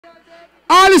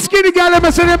All the skinny girls, let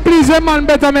me say them please them man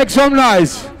better make some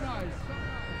noise.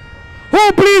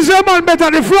 Who please them man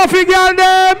better? The fluffy girl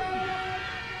them?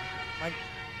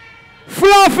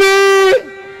 Fluffy!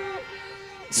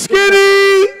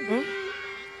 Skinny!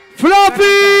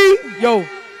 Fluffy! Yo!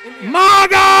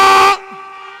 Maga!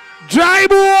 Dry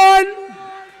bone!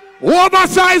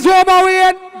 Oversized,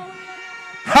 overweight!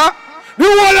 Huh? The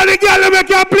whole of the girl make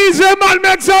you please them man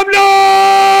make some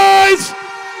noise!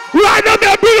 Right now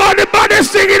they bring on the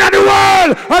baddest thing in the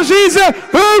world! And she say,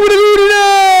 hey, what do you do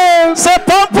now? Say,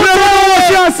 PAMPUTTAE! What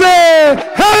she say?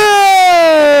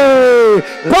 Hey!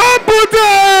 PAMPUTTAE!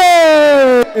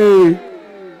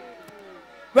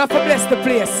 We have to bless the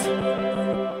place.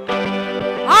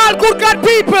 All good God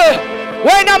people,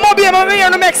 when I'm here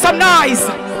to make some noise.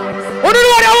 What do you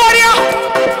want here?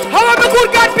 How are the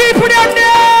good God people down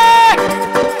there?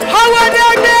 How are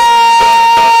they there?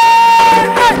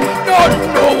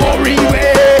 No worry,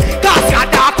 cause God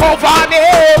that cover me.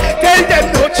 Tell them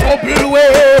no trouble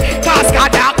way, cause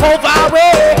God that cover me.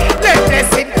 Let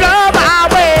blessing flow my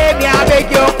way. Me I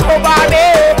beg you cover me.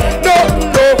 No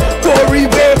worry,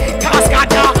 cause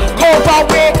God that cover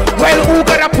me. Well, who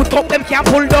gotta put up them can't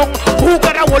pull down? Who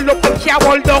gotta hold up them can't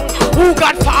hold down? Who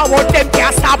got forward them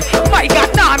can't stop? My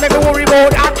God, nah, never worry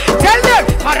about that. Tell them,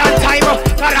 current time.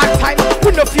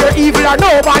 We no fear evil or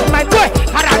no bad man.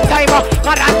 Current time.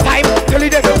 Tell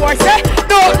them the boy say,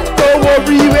 no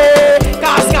worry way,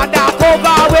 cause God that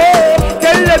cover way.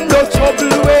 Tell them no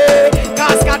trouble way,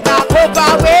 cause God that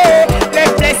cover way.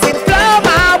 Let blessing flow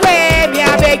my way. Me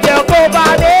I beg you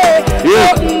cover me.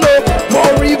 No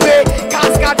worry way,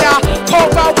 cause God that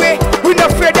cover way. We no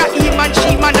afraid of him and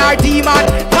she man or demon.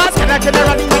 Cause God that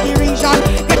generally in the region.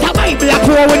 Get a Bible up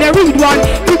here when you read one.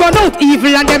 We burn out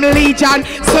evil and them legion.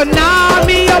 So now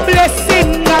me a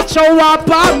blessing that show up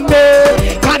on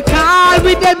me. God call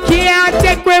with them can't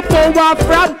take my power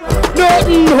from. No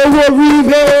worry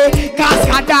way, cause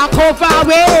God that cover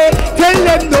way. Tell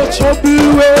them no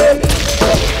trouble way.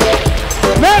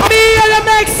 Let me hear them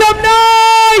make some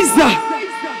noise.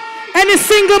 Any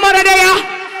single mother there?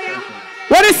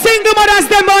 What the single mothers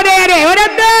them out there? What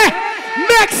them there?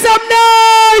 Make some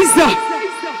noise.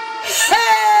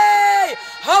 Hey,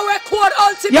 how we quote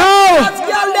ultimate. Yo,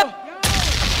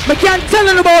 I can't tell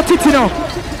them about it, you know.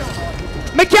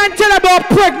 I can't tell about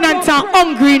pregnant and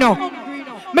hungry, you know.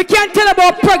 I can't tell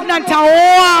about pregnant and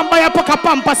warm by a pack of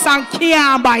pampers and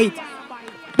can't bite.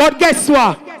 But guess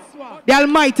what? The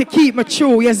Almighty keep me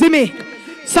true, you see me?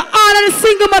 So all of the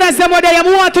single mothers them out there, I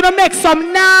want to make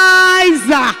some noise.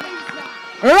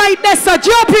 Right there, so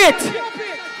drop it.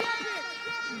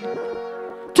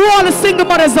 To all the single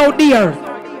mothers out there.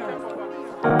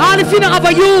 And if you don't have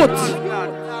a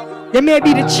youth, you may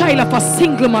be the child of a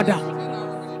single mother.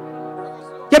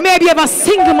 You may be of a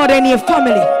single mother in your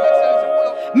family.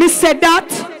 Me said that,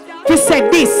 he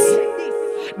said this.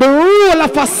 The role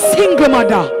of a single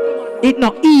mother, it's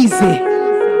not easy.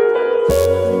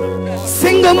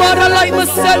 Single mother like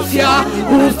myself, yeah,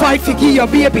 who fight for give your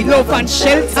baby love and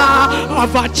shelter.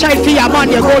 Have a child for your man,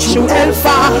 you go through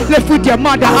hellfire. Left with your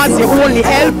mother as your only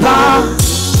helper.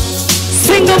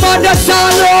 Single mothers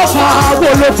all over.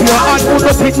 Hold up your hand, hold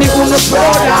up it, hold up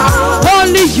brother.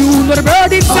 Only you know the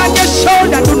burdens on your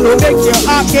shoulder. Do not make your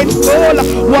heart get cold.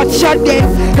 Watch your death.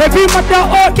 Every mother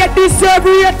all get deserve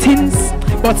ratings,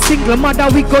 but single mother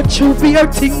we go through bare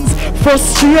things.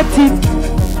 Frustrating.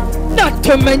 Not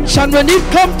to mention when it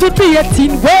comes to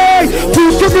dating, way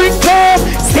food to bring home,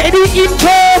 steady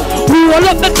income. We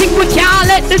all up the thing, we can't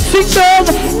let the thing down.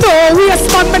 No, we a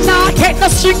smart but not get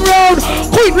no string round.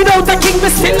 Queen without the king,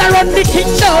 we still around the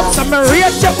kingdom. So me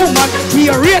rate your woman, we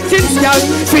a ratings girl.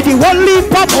 For the one leap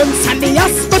of months and the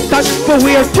hospital. For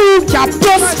we're 2 cap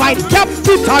plus 5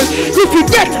 capital. If you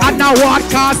get an award,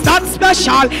 cause that's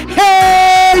special.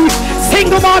 Hey,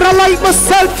 single mother like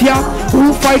myself, yeah,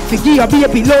 who fight for give a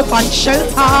baby love and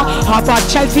shelter. Have a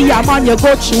child for your man, you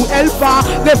go through helper.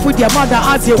 Left with your mother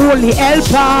as your only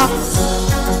helper.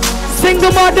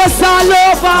 Single mothers all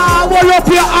over. Hold up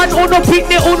your hand, uno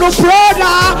pitney, uno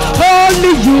brother.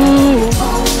 Only you.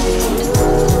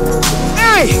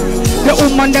 Hey, the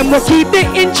woman them will keep the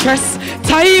interest.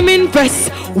 Time invest.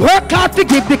 Work hard to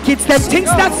give the kids them things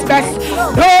that's best.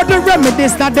 Know the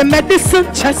remedies, not the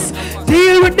medicine chest.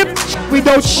 Deal with the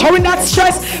without showing that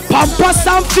stress. Pampers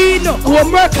and feed,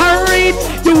 homework and read.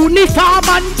 Uniform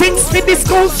and things for the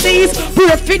school fees.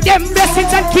 Pray for them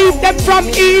blessings and keep them from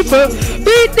evil.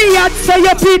 Beat the odds so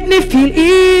you beat me feel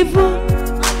evil.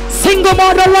 Single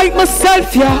mother like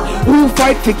myself, yeah, who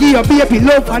fight for give your baby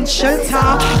love and shelter.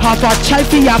 Have a child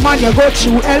for your man, you go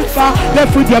through helper.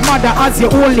 Left with your mother as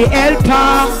your only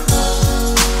helper.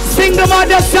 Single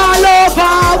mothers all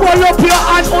over. Hold up your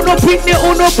hand, uno pitney,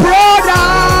 uno brother.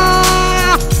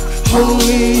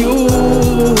 Only you.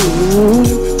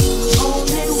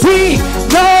 We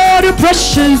know the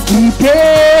pressures we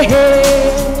pay,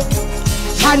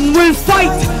 and we'll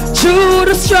fight through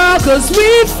the struggles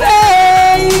we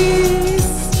face.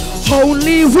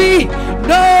 Only we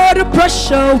know the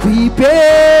pressure we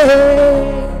pay.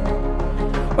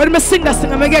 When I sing that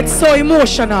song, I get so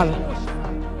emotional.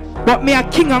 But me a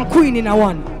king and queen in a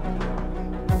one.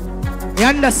 You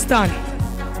understand?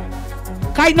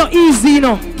 Cause it's not easy, you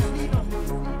know.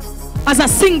 As a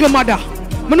single mother,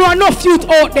 I know enough youth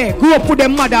out there grew up with their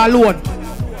mother alone.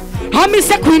 And me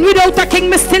say queen without a king,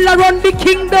 me still around the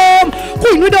kingdom.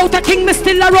 Queen without a king, me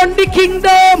still around the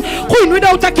kingdom. Queen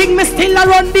without a king, me still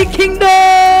around the kingdom.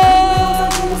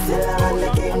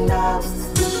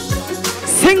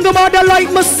 Single mother like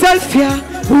myself, yeah,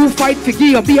 who fight for give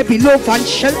your baby love and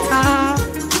shelter.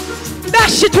 That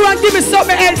shit will give me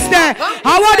something else there.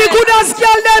 I want the good ass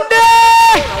girl them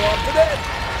there.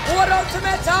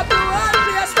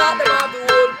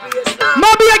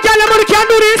 Maybe a girl who can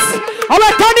do this. I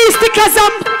want Tony stickers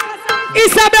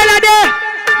Isabella there.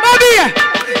 Maybe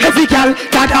every girl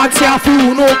that dance here for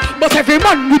you know, but every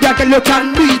man with a girl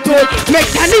can do it too.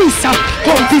 Make Tanisa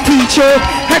come to teach you.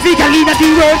 Every girl in the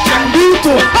world can do it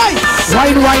too. Hey,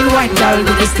 wine, wine, wine, girl,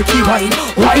 do the sticky wine.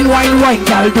 Wine, wine, wine,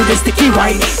 girl, do the sticky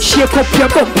wine. Shake up your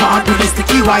bumper and do the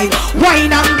sticky wine.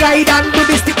 Wine and glide and do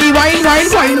the sticky wine.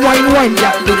 Wine, wine, wine, wine,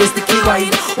 girl, do the sticky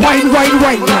wine. Wine, wine,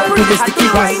 wine, girl, do the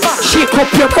sticky wine. Shake up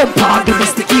your bumper and do the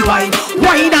sticky wine.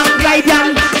 Wine and glide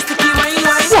and do the sticky wine.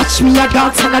 Watch me a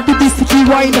dance and I do the sticky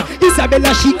wine.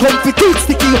 Isabella she come for teach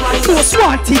sticky. Most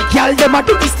wanted girl them a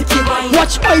do the sticky wine.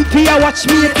 Watch my peer, watch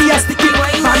me a sticky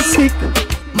wine. Man stick,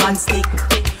 man stick,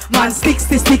 man sticks,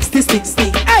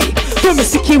 stick. Hey, do me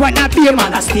sticky wine and be a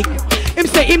man a stick. Him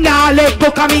say him nah let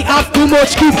go 'cause me have too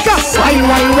much keep. Wine,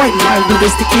 wine, wine, girl do the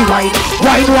sticky wine.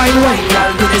 Wine, wine, wine,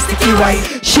 girl do the sticky wine.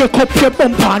 Shake up your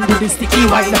bumper and do the sticky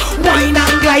wine. Wine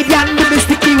and glide and do the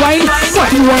sticky wine.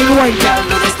 Wine, wine, wine, girl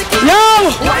do the sticky wine. Yo,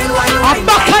 I'm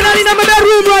back canal in my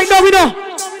bedroom right now, we know.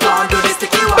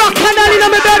 Back canal in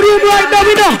my bedroom right now,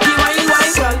 we know.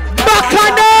 Back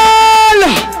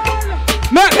canal.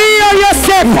 Make me hear you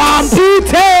say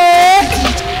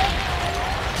PAMPUTTAE.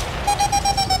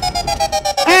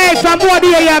 Hey, from what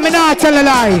here, me not tell a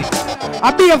lie.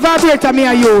 I be a vibrator me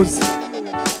I use.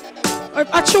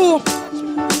 I chew.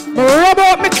 Me rub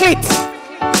out me clit.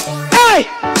 Hey!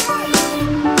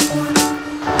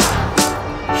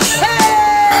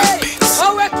 Hey! I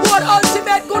work toward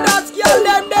ultimate good ass girl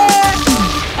them there.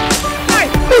 Hey!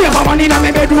 Me have a man in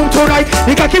my bedroom tonight.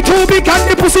 He got it too big and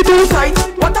the pussy too tight.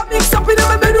 What a mix up in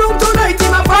my bedroom tonight.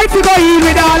 Him a fight to go in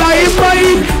with all of him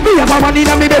mind. Me have a man in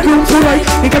my bedroom tonight.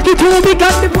 He got it too big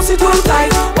and the pussy too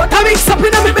tight. What a mix up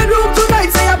in my bedroom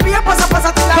tonight. Say I be a passa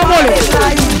till I'm alive.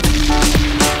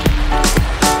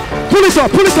 Pull it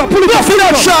up, pull it up, pull it up. Pull it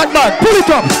up, shot man. Pull it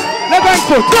up. Left hand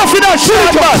foot. Go for that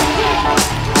shot man.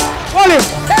 Hold him.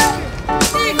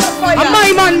 And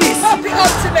my man this.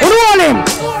 Roll him.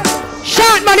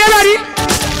 Shot man, you ready?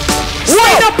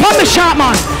 Wind up on the shot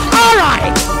man.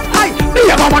 Alright. Me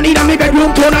have a man in my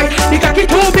bedroom tonight. The cocky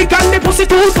too big and the pussy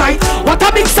too tight. What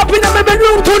a mix up in my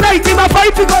bedroom tonight. Him a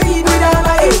fight to go in with all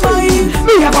of his mind.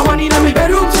 Me have a man in my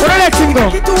bedroom tonight. Let him go.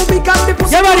 The cocky too big and the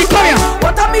pussy too tight.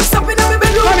 What a mix up in my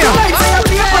bedroom tonight. Say I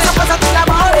be a passa till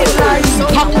I'm all in line.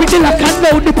 Pop with the lock and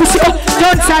load the pussy up.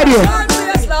 Down side here.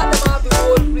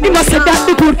 He must say that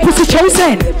the good pussy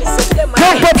chosen.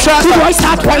 Pop up shot. Do I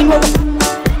start wine?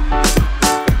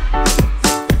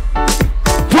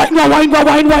 Wine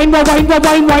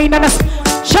and a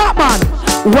sharp man.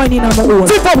 Wine in my own.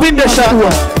 Tip up in the shot.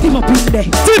 Tip up in there.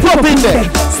 Tip up in there.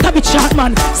 Stab it short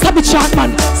man. Stab it short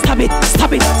man. Stab it.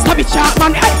 Stab it. Stab it short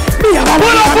man. Hey, me have a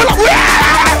pull up. Pull up.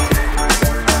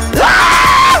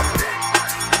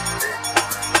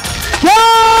 Yo!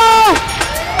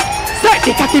 Set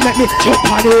the cocky make me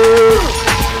jump on it.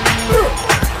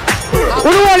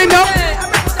 What do you want him now?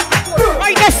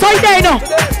 Right there, side there now.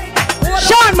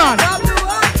 Short man.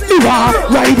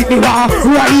 Ride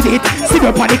it. Sit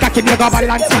up on the cocky, you go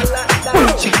balance.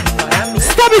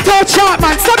 Stop it out, short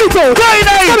man, stop it out. Ride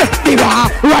it.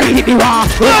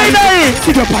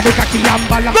 Sit up on the cocky and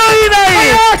balance.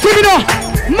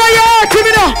 My heart, give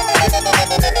me now.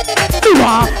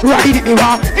 Ride it.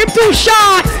 Him too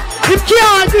short. Him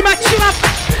can't, him a chin up.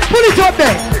 Pull it up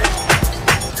there.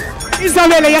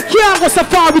 Isabella, you can't go so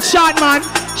far with short man.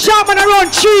 Short man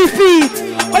around 3 feet.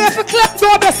 Or you have to clap the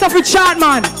other stuff with short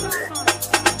man.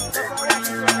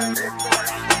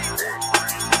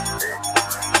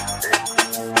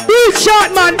 Beat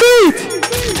short man, beat!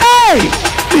 Hey! Hey!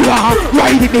 Me want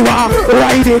ride it, me want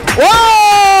ride it. Whoa!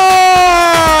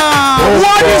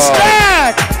 What is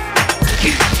that?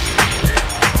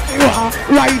 Me want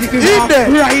ride it, me want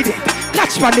ride it.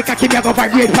 Catch man, the cocky, me go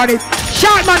vibrate for it.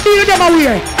 Short man, deal them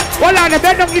away. Hold on,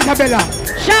 bend down Isabella.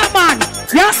 Short man,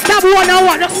 you stab one and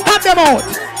one, just stab them out.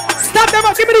 Stab them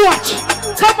out, give me the watch.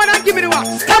 Come on and give me the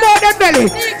watch. Stab out that belly.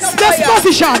 This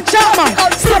position, short man.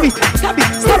 Stab it, stab it,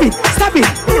 stab it, stab it.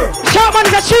 Short man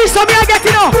is a cheese, so me I get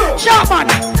it now. Short man,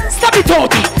 stab it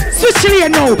out. Switch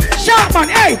lane now. Short man,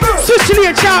 hey, switch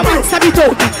lane, short man, stab it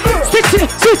out. Switch,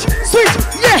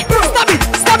 yeah. Stab it,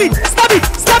 stab it, stab it,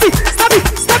 stab it, stab it,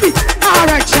 stab it.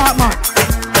 Alright, short man.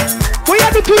 What you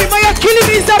have to do, man? You're killing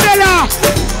me, Isabella.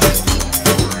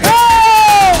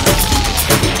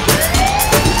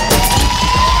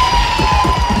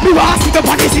 Me want see the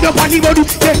body, body.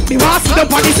 Me want see the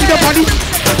body, body.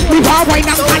 Me want wine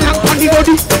and pan on the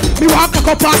body. Me want cock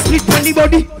up and split on the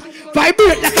body.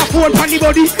 Vibrate like a phone on the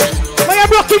body. Why you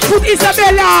broken foot,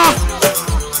 Isabella?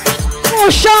 Oh,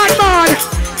 short man.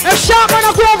 A short man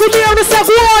a go with me and say,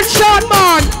 go on, short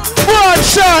man. One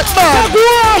shot man. Go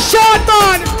on, short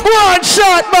man. One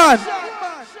shot man.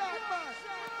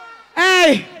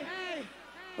 Hey.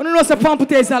 I don't know what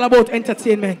PAMPUTTAE is all about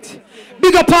entertainment.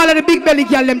 Big up all of the big belly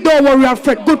girl them, don't worry or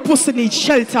fret. Good pussy needs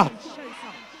shelter.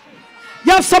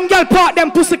 You have some girl part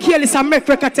them pussy careless and make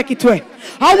record take it away.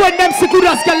 And when them see good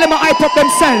as girl them hype up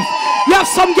themselves. You have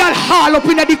some girl haul up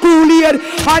in the Kool-Aid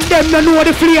and them don't know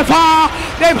the flavor.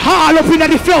 Them haul up in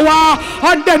the flour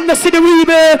and them don't see the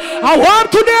rebel. I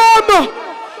want to them.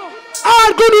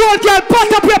 All good old girl,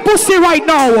 pat up your pussy right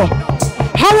now.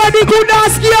 How are the good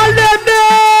ass girl them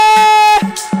there?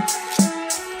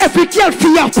 Every girl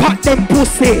fear pat them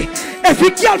pussy. Every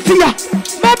girl fear.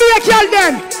 Maybe a girl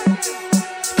them.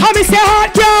 Come and say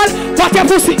hard girl, pat your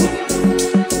pussy.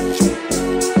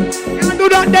 And do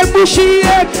that them bushy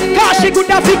head. Cause she could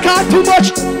have car too much.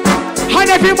 And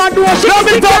every man do a shit. Love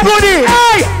it up, buddy.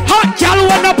 Hey, hot girl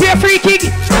wanna play free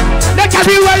kick. They can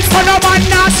be well for no man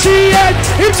not see it.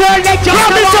 It's all like just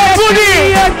love it up,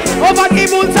 buddy. Over the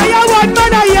moon say you want man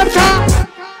I am car.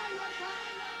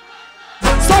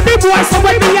 So the boys so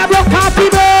when me a broke off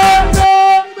people.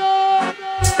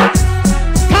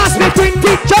 Cast me 20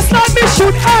 just like me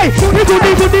shoot. Hey, goody.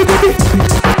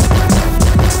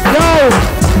 Yo.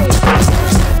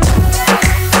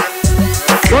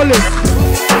 Roll it.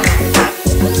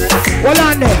 Hold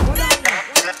on there.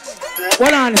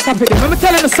 Hold on, stop it. Let me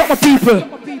tell you something, people.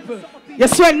 You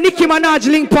swear Nicki Minaj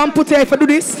link PAMPUTTAE for do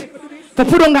this? For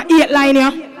put on the 8 line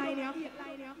here.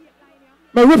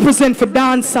 I represent for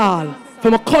dancehall,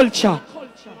 for my culture.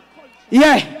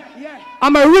 Yeah.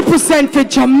 I'm a represent for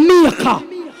Jamaica.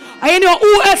 And you know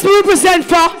who else we represent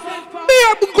for? Me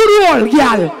a good old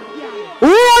girl.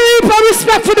 One heap of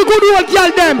respect for the good old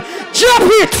girl them. Drop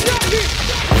it.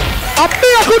 A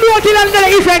big good old girl in the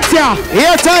event here.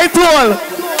 Here title.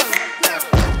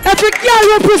 Every girl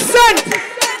represent.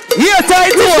 Here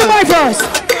title. Listen to my verse.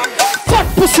 Fat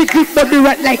pussy grip body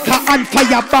red like a on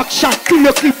fire back shot. Till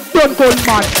your clip done gun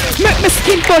man. Make me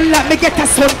skin done like me get a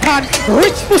suntan.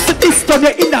 Rich pussy this done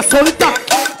you in a sultan.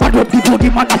 But what the body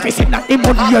man a facing not the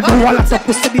money. You know all of the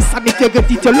pussy this and if you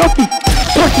get it you're lucky.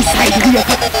 Turn the side here.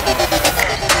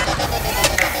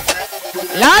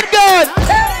 Lord God.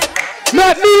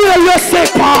 Let me hear you say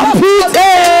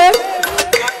PAMPUTTAE.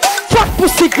 Fat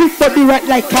pussy grip body right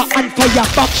like a on fire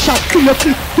back shot. Till your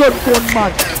clip done gun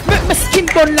man. Make my skin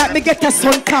done like me get a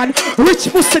suntan.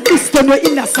 Rich pussy this done you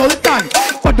in a sultan.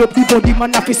 But up the body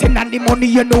man a facing and the money.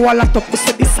 You know all of the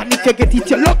pussy this and if you get it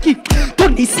you're lucky.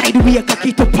 Turn the side way cock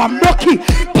it up and rocky.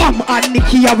 Pam and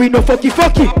Nicky we no fucky.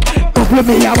 Bubble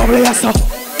me a bubble ya so.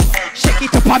 Shake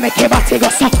it up and make your body go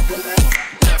so.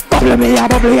 Bubble me a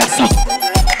bubble ya so.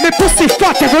 Me pussy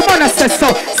fat, every man says so.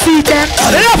 See them,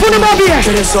 enough on the movie.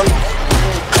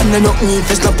 And then you need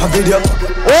to stop a video.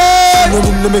 Oh,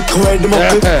 no, me call them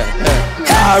up.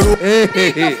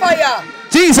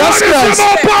 Jesus Christ.